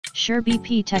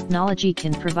SureBP technology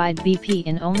can provide BP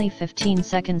in only 15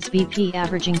 seconds. BP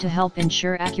averaging to help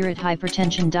ensure accurate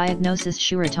hypertension diagnosis.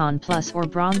 Sureton Plus or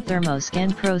Braun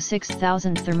Thermoscan Pro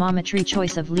 6000 thermometry,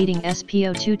 choice of leading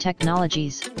SpO2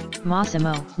 technologies.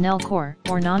 Massimo, Nellcore,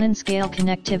 or non-in-scale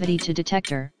connectivity to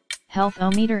detector,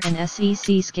 health-o-meter and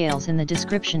SEC scales in the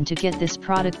description to get this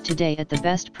product today at the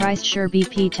best price.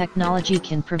 SureBP technology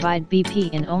can provide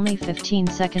BP in only 15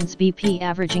 seconds. BP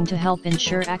averaging to help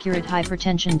ensure accurate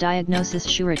hypertension diagnosis.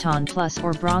 Sureton Plus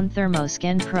or Braun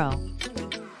Thermoscan Pro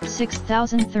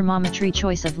 6000 thermometry,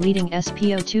 choice of leading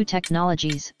SpO2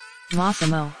 technologies.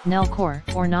 Massimo, Nellcore,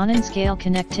 or non-in-scale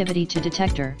connectivity to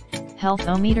detector,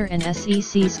 health-o-meter and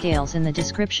SEC scales in the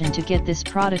description to get this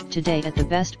product today at the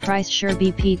best price.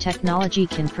 SureBP technology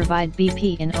can provide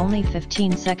BP in only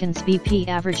 15 seconds. BP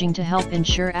averaging to help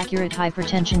ensure accurate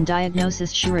hypertension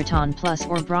diagnosis. Sureton Plus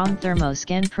or Braun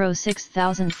Thermoscan Pro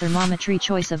 6000 thermometry,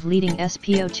 choice of leading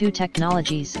SpO2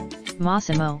 technologies.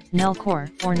 Massimo,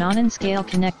 Nellcore, or non-in-scale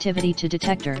connectivity to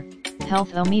detector,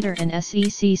 health-o-meter and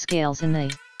SEC scales in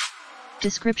the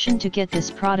description to get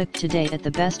this product today at the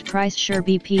best price.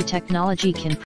 SureBP technology can